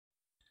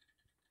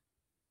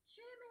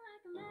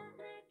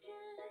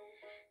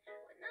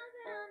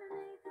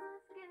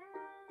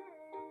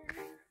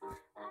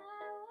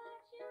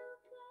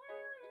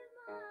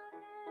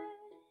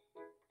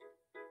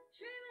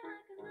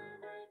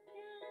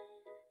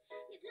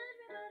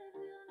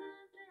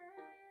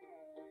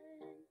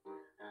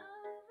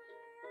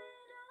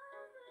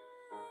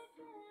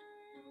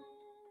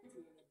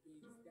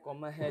Got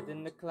my head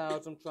in the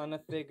clouds, I'm trying to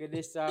figure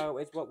this out.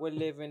 It's what we're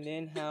living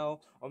in hell,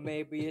 or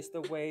maybe it's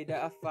the way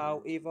that I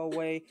felt. Either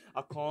way,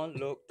 I can't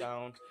look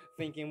down,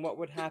 thinking what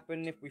would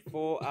happen if we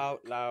fought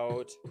out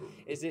loud.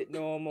 Is it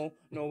normal?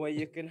 No way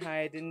you can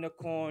hide in the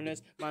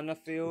corners, man, I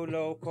feel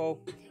loco.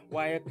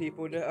 Why are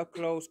people that are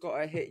close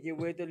gotta hit you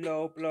with a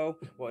low blow?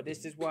 Well,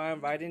 this is why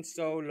I'm riding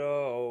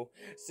solo,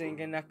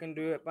 singing I can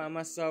do it by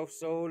myself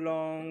so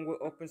long.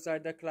 We're up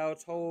inside the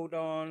clouds, hold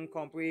on,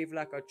 can't breathe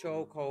like a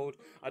chokehold.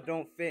 I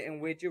don't fit in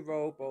with your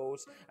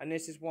robos, and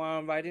this is why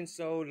I'm riding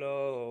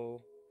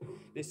solo.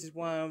 This is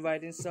why I'm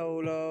riding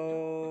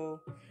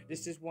solo.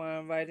 This is why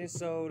I'm riding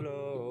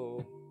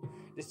solo.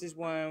 This is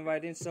why I'm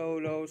riding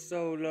solo,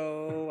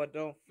 solo. I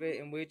don't fit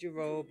in with your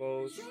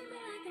robos.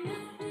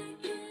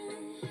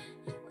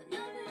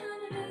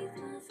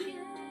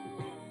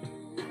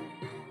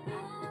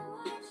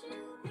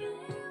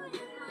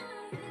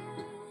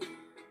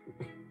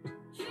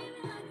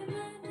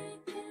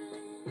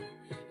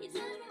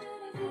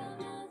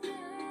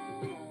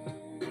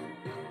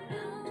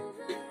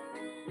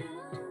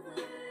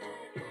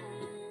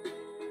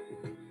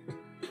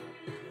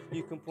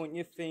 You can point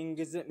your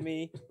fingers at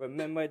me.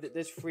 Remember that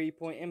there's 3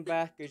 pointing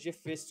back as your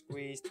fist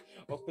squeezed.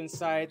 Up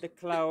inside the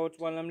clouds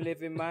while I'm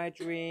living my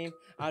dream.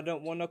 I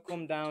don't wanna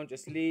come down,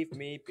 just leave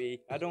me be.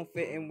 I don't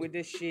fit in with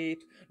the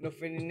sheep.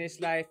 Nothing in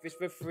this life is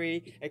for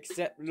free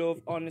except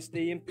love,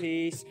 honesty and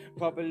peace.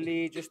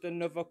 Probably just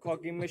another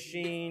cog in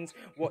machines,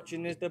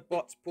 watching as the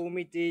bots pull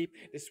me deep.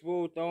 This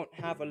world don't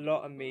have a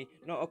lot of me,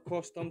 not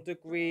accustomed to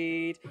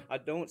greed. I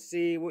don't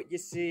see what you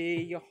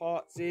see. Your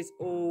heart is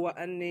all what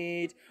I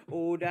need,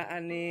 all that I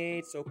need.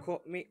 So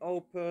cut me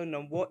open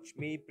and watch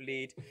me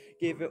bleed.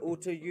 Give it all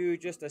to you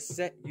just to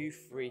set you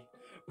free.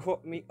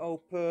 Cut me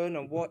open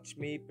and watch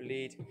me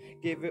bleed.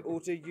 Give it all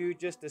to you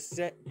just to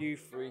set you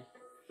free.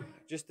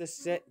 Just to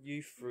set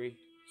you free.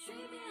 Treat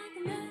me like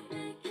a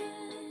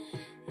mannequin,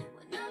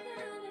 with nothing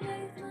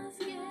underneath my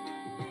skin.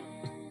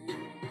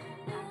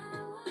 I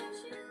watch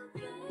you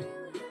play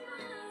with my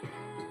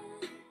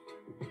head.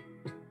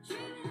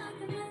 Treat me like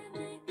a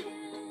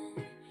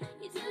mannequin.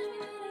 You touch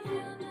me but I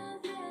feel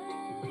nothing.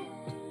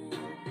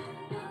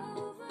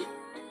 Over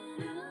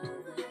and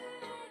over again.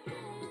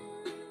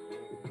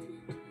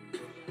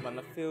 Man,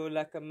 I feel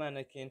like a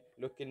mannequin,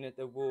 looking at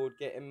the wall,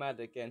 getting mad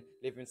again.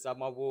 Live inside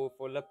my wall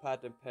full of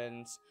pad and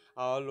pens.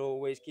 I'll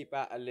always keep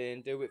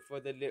battling, do it for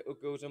the little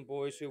girls and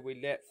boys who we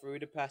let through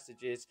the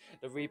passages.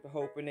 The reaper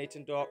hoping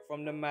dark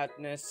from the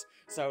madness.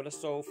 Sell the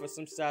soul for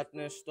some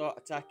sadness, start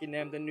attacking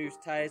them. The noose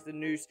ties the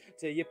noose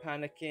till you're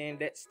panicking.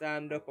 Let's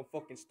stand up and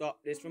fucking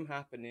stop this from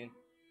happening.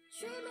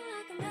 Treat me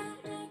like a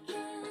madman.